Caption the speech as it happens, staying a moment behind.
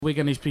We're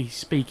going to be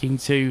speaking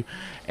to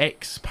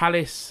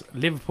ex-Palace,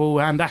 Liverpool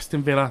and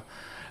Aston Villa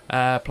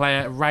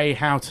player Ray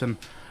Houghton.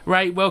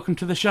 Ray, welcome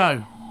to the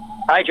show.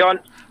 Hi, John.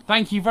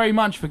 Thank you very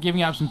much for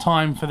giving up some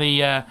time for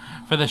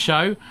the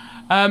show.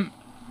 How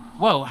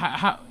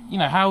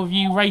have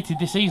you rated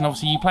this season?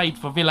 Obviously, you played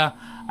for Villa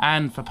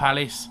and for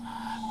Palace.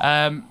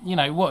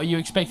 What are you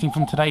expecting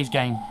from today's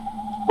game?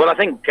 Well, I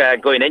think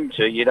going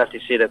into it, you'd have to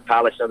say that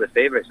Palace are the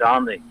favourites,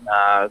 aren't they?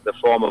 The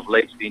form of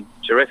late's been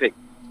terrific.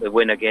 The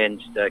win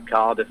against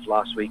Cardiff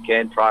last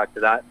weekend. Prior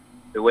to that,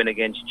 the win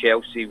against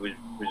Chelsea was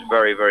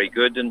very, very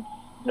good. And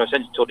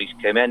since Tony's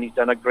come in, he's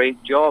done a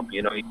great job.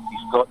 He's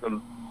got them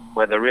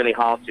where they're really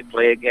hard to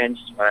play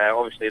against.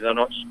 Obviously, they're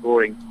not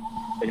scoring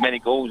as many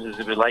goals as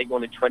they would like.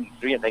 Only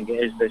 23, I think it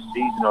is, this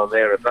season or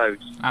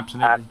thereabouts.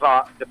 Absolutely.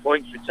 But the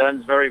points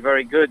return's very,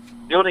 very good.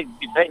 The only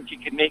defence you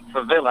can make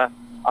for Villa,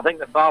 I think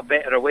they're far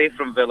better away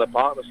from Villa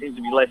Park. There seems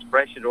to be less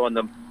pressure on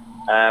them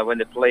when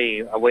they play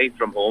away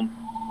from home.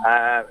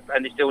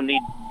 And they still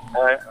need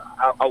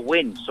a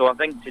win. So I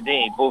think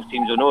today both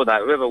teams will know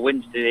that whoever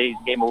wins today's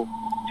game will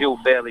feel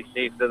fairly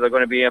safe that they're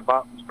going to be a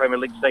Barclays Premier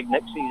League side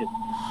next season.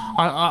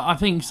 I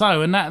think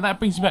so, and that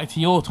brings me back to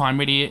your time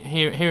really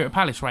here at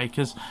Palace, Ray,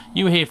 because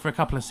you were here for a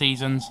couple of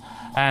seasons,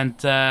 and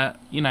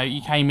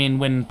you came in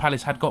when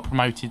Palace had got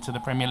promoted to the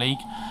Premier League,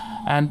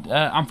 and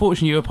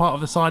unfortunately you were part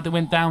of the side that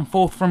went down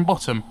fourth from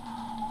bottom.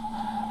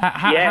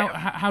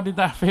 How did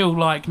that feel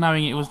like,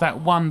 knowing it was that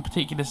one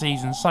particular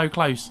season so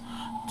close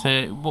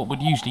to what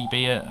would usually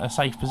be a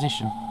safe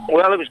position?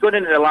 Well, it was going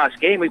into the last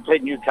game. We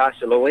played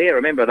Newcastle away. I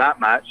remember that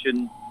match,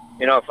 and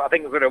I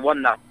think we would have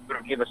won that, we would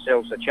have given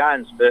ourselves a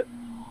chance, but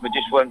we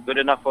just weren't good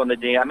enough on the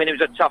day. I mean, it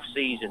was a tough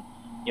season.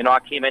 I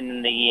came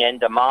in the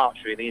end of March,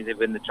 really,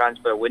 when the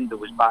transfer window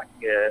was back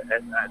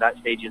at that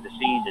stage of the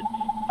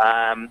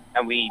season.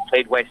 And we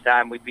played West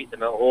Ham. We beat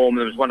them at home.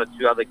 There was one or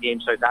two other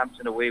games,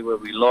 Southampton away, where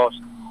we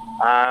lost.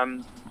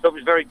 So it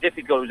was very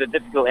difficult. It was a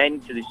difficult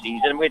end to the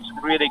season. We had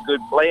some really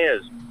good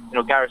players.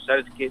 Gareth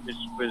Southgate was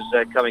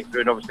coming through,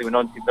 and obviously went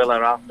on to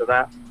Villa after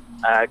that.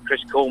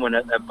 Chris Coleman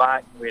at the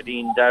back. We had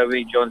Ian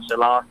Dowie, John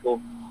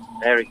Salako,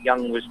 Eric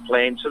Young was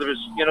playing. So there was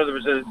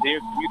a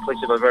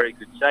nucleus of a very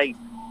good side.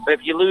 But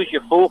if you lose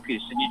your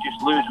focus and you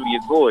just lose where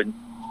you're going,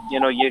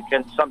 you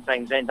can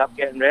sometimes end up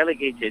getting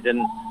relegated. And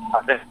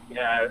I think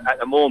at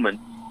the moment,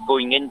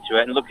 going into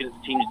it and looking at the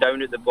teams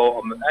down at the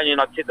bottom,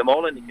 and I take them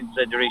all into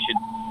consideration,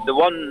 the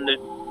one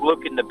that's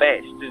looking the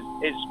best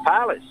is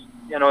Palace.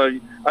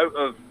 Out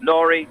of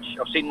Norwich,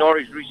 I've seen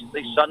Norwich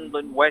recently,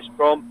 Sunderland, West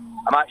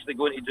Brom. I'm actually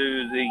going to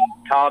do the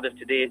Cardiff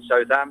today at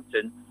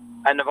Southampton.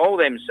 And of all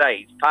them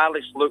sides,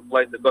 Palace look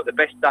like they've got the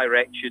best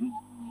direction,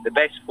 the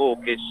best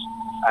focus,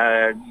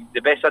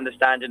 the best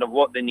understanding of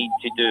what they need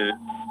to do,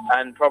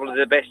 and probably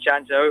the best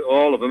chance out of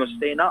all of them of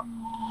staying up.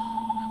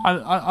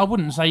 I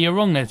wouldn't say you're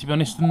wrong there, to be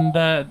honest, and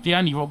the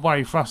only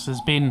worry for us has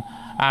been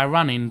our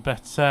running.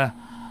 But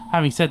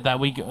having said that,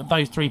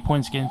 those 3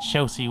 points against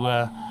Chelsea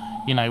were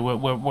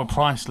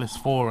priceless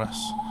for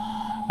us.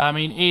 I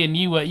mean, Ian,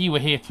 you were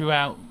here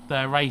throughout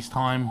the race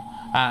time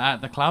at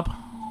the club.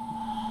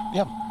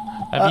 Yeah.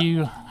 Have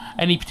you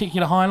any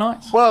particular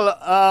highlights? Well,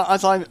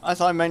 as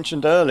I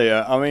mentioned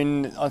earlier, I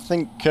mean, I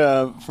think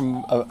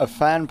from a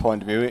fan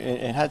point of view,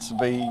 it had to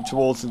be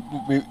towards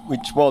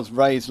which was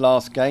Ray's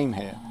last game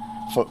here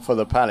for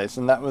the Palace,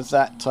 and that was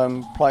that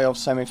playoff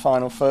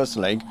semi-final first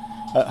leg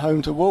at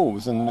home to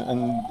Wolves, and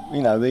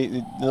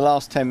the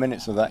last 10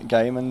 minutes of that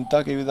game, and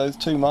Dougie with those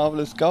two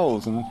marvellous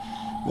goals, and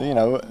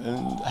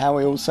and how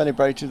we all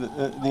celebrated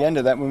at the end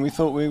of that when we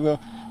thought we were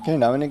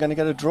only going to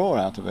get a draw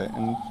out of it,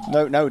 and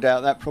no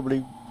doubt that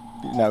probably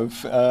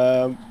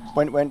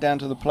went down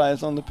to the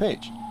players on the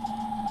pitch,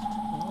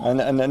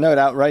 and no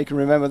doubt Ray can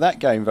remember that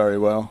game very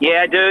well.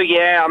 Yeah, I do.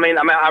 Yeah, I mean,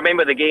 I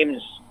remember the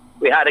games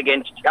we had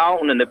against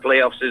Charlton in the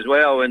playoffs as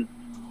well, and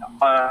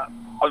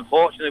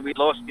unfortunately we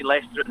lost to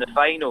Leicester in the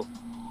final.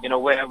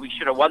 Where we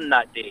should have won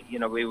that day.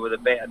 We were the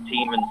better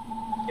team,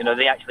 and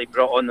they actually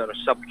brought on their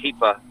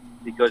sub-keeper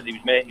because he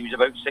was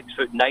about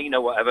 6'9"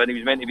 or whatever, and he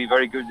was meant to be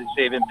very good at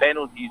saving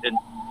penalties. And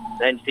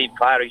then Steve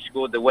Clary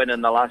scored the win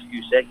in the last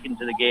few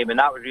seconds of the game, and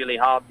that was really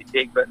hard to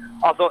take. But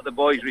I thought the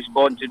boys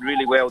responded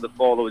really well the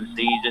following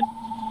season.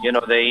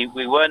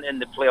 We weren't in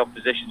the playoff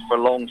positions for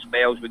long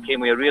spells. We came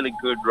with a really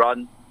good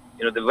run.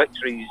 The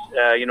victories,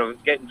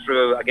 getting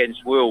through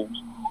against Wolves,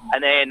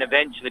 and then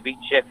eventually beat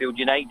Sheffield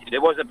United.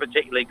 It wasn't a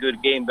particularly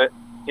good game, but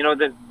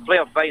the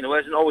playoff final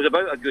isn't always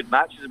about a good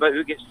match. It's about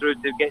who gets through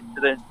to get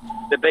to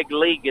the big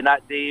league, and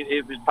that day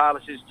it was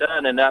Palace's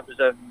turn, and that was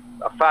a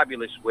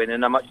fabulous win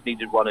and a much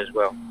needed one as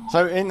well.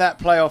 So in that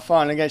playoff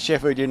final against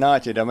Sheffield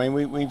United, I mean,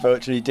 we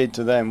virtually did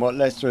to them what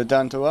Leicester had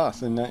done to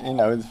us, and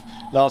the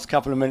last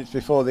couple of minutes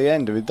before the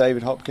end with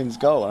David Hopkins'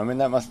 goal. I mean,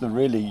 that must have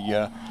really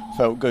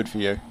felt good for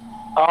you.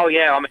 Oh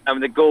yeah, I mean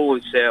the goal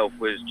itself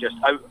was just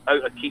out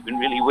of keeping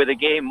really with the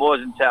game,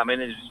 wasn't it? I mean,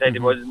 as you said,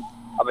 It wasn't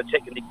a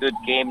particularly good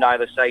game.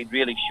 Neither side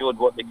really showed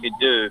what they could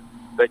do,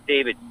 but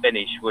David's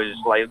finish was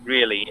like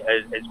really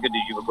as good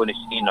as you were going to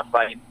see in a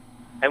fight,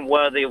 and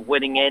worthy of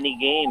winning any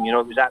game.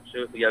 It was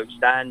absolutely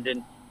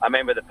outstanding. I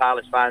remember the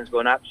Palace fans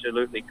going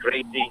absolutely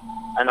crazy,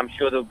 and I'm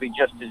sure they'll be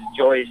just as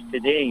joyous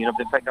today. You know, if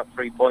they pick up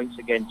 3 points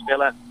against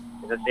Villa,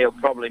 as I say, it'll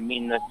probably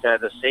mean that they're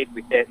safe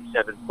with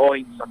 37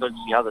 points. I don't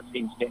see other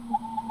teams getting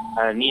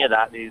near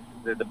that. The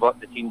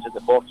teams at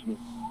the bottom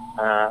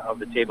of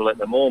the table at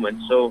the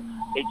moment. So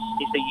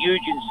it's a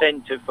huge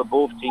incentive for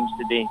both teams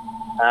today.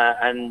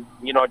 And,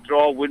 you know, a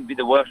draw wouldn't be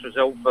the worst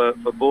result for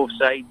both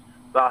sides.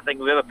 But I think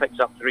whoever picks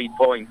up 3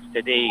 points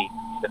today,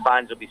 the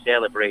fans will be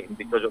celebrating,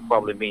 because it'll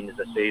probably mean, as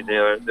I say,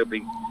 they'll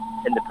be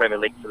in the Premier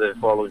League for the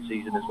following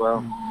season as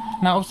well.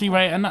 Now, obviously,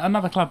 Ray,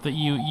 another club that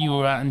you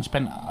were at and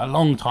spent a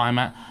long time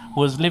at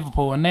was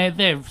Liverpool, and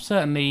they're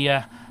certainly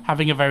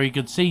having a very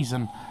good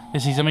season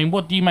this season. I mean,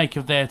 what do you make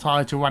of their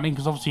title running?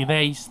 Because obviously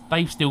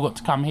they've still got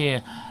to come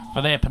here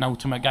for their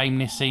penultimate game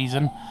this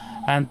season,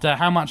 and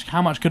how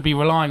much could be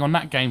relying on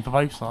that game for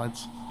both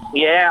sides?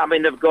 Yeah, I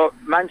mean, they've got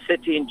Man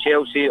City and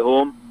Chelsea at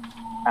home.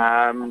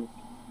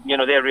 You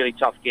know, they're really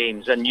tough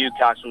games, and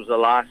Newcastle's the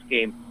last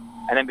game.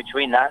 And in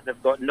between that,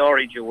 they've got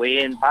Norwich away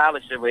and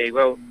Palace away.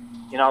 Well,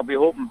 you know, I'll be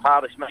hoping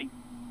Palace might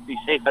be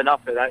safe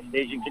enough at that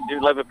stage and can do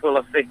Liverpool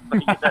a favour, but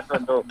you never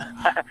know.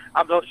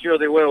 I'm not sure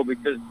they will,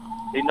 because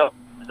they knocked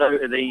us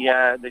out of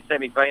the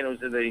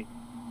semi-finals of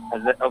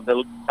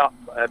the Cup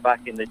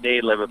back in the day,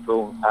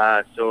 Liverpool.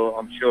 So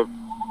I'm sure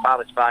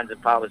Palace fans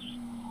and Palace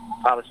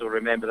will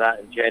remember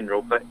that in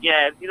general. But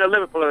yeah, you know,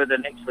 Liverpool have had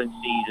an excellent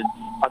season.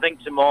 I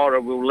think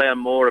tomorrow we'll learn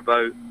more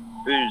about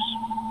who's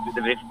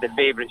the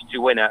favourites to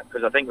win it,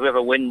 because I think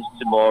whoever wins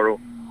tomorrow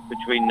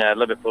between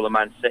Liverpool and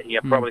Man City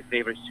are probably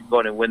favourites to go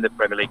on and win the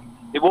Premier League.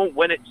 They won't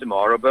win it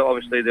tomorrow, but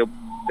obviously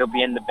they'll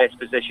be in the best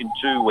position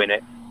to win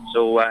it.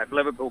 So if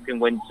Liverpool can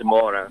win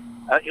tomorrow,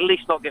 at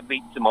least not get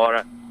beat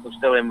tomorrow, they'll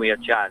still in with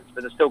a chance.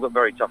 But they've still got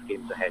very tough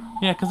games ahead.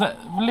 Yeah, because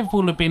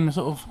Liverpool have been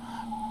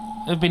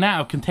have been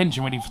out of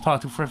contention really for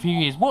title for a few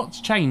years.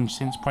 What's changed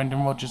since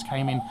Brendan Rodgers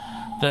came in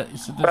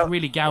that's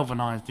really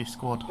galvanised this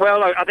squad?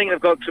 Well, I think they've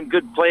got some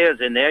good players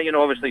in there. You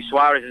know, obviously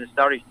Suarez and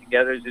Sturridge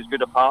together is as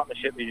good a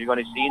partnership as you're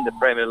going to see in the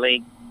Premier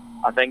League.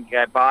 I think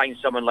buying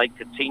someone like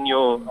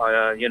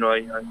Coutinho, you know,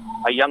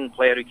 a young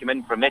player who came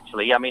in from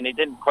Italy. I mean, it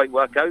didn't quite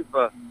work out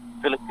for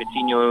Philip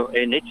Coutinho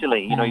in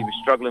Italy. You know, he was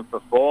struggling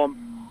for form.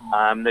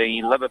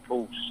 The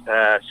Liverpool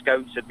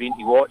scouts had been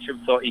to watch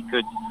him, thought he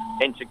could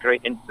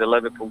integrate into the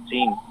Liverpool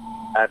team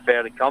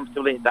fairly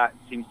comfortably. That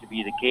seems to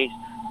be the case.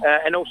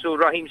 And also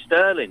Raheem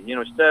Sterling. You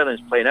know,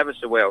 Sterling's playing ever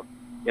so well.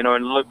 You know,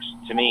 and looks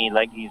to me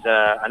like he's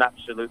an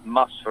absolute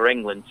must for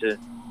England to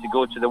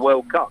go to the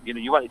World Cup. You know,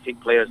 you want to take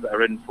players that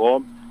are in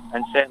form,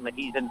 and certainly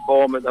he's in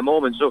form at the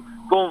moment. So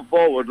going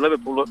forward,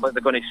 Liverpool look like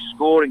they're going to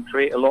score and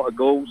create a lot of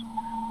goals,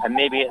 and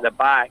maybe at the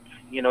back,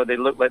 you know, they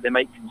look like they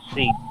might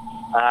concede.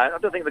 I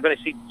don't think they're going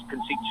to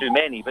concede too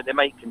many, but they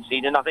might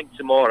concede. And I think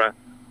tomorrow,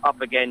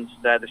 up against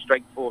the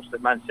strike force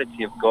that Man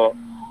City have got,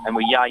 and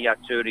with Yaya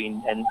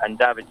Toure and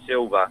David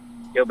Silva,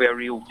 it'll be a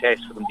real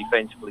test for them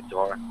defensively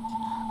tomorrow.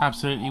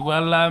 Absolutely.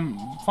 Well,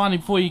 finally,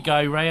 before you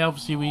go, Ray,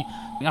 obviously we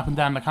up and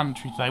down the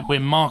country today, we're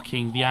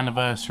marking the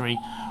anniversary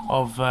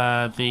of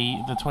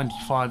the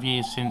 25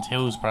 years since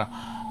Hillsborough,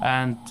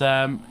 and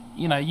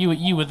you know,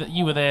 you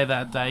were there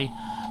that day,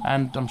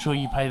 and I'm sure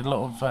you paid a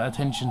lot of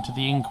attention to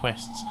the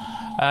inquests.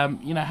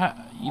 You know,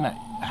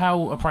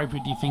 how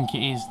appropriate do you think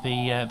it is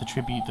the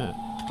tribute that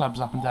the clubs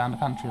up and down the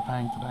country are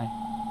paying today?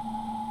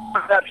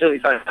 Absolutely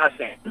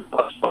fantastic.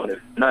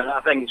 No,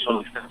 I think it's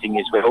only fitting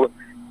as well.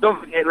 Don't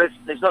forget,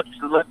 it's not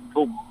just the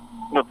Liverpool,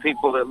 you know,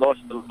 people that lost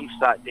their lives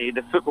that day.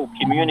 The football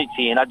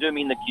community, and I do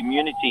mean the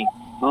community,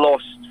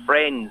 lost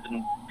friends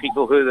and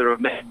people who they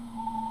have met.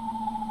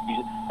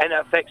 And it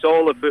affects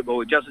all of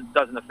football. It just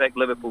doesn't affect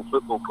Liverpool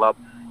Football Club.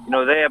 You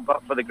know, there,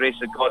 but for the grace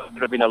of God,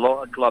 there have been a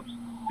lot of clubs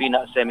being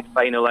at a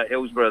semi-final at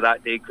Hillsborough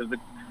that day, because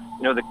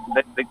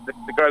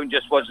the ground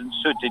just wasn't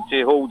suited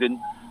to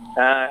holding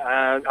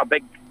a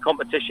big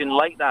competition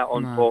like that,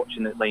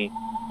 unfortunately.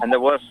 No. And there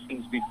were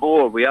things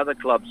before with other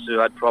clubs who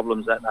had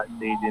problems at that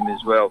stadium as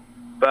well.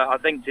 But I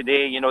think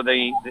today, you know,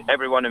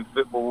 everyone in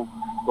football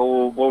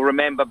will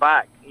remember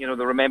back. You know,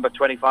 they'll remember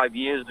 25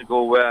 years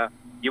ago where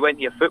you went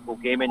to a football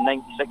game and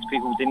 96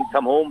 people didn't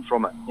come home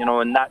from it. You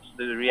know, and that's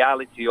the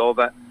reality of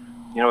it.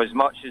 You know, as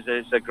much as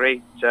it's a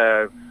great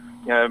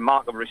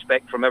mark of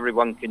respect from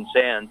everyone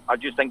concerned, I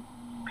just think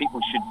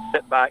people should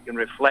sit back and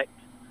reflect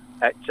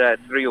at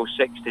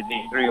 3:06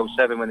 today,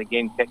 3:07 when the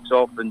game kicks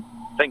off, and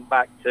think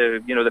back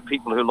to, you know, the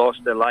people who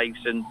lost their lives,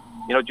 and,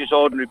 you know, just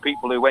ordinary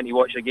people who went to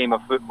watch a game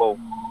of football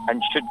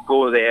and should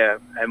go there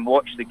and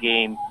watch the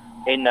game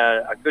in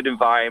a good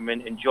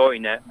environment,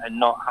 enjoying it, and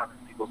not having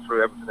to go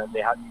through everything that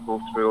they had to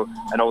go through,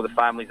 and all the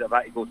families that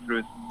have had to go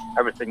through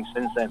everything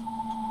since then.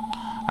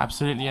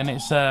 Absolutely, and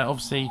it's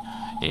obviously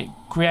it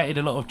created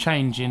a lot of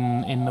change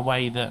in the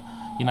way that,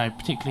 you know,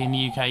 particularly in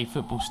the UK,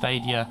 football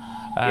stadia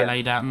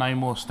laid out no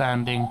more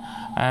standing,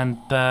 and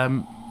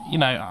you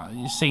know,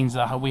 scenes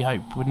that we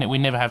hope we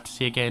never have to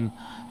see again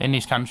in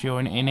this country or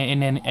in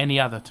any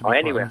other, to be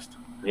quite honest.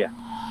 Yeah.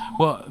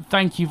 Well,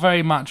 thank you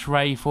very much,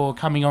 Ray, for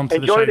coming on to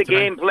the show today. Enjoy the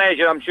game,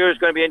 pleasure. I'm sure it's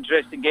going to be an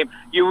interesting game.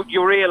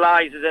 You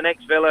realise, as an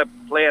ex-Villa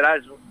player,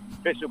 as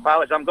Crystal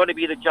Palace. I'm going to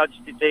be the judge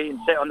today and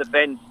sit on the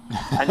fence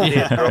and say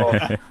a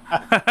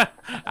draw.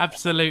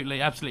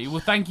 Absolutely. Well,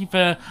 thank you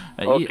for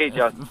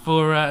John.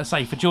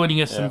 for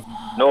joining us. Yeah. And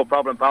No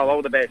problem, pal.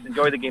 All the best.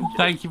 Enjoy the game today.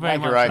 thank you very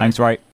Thank you, much. Ray. Thanks, Ray.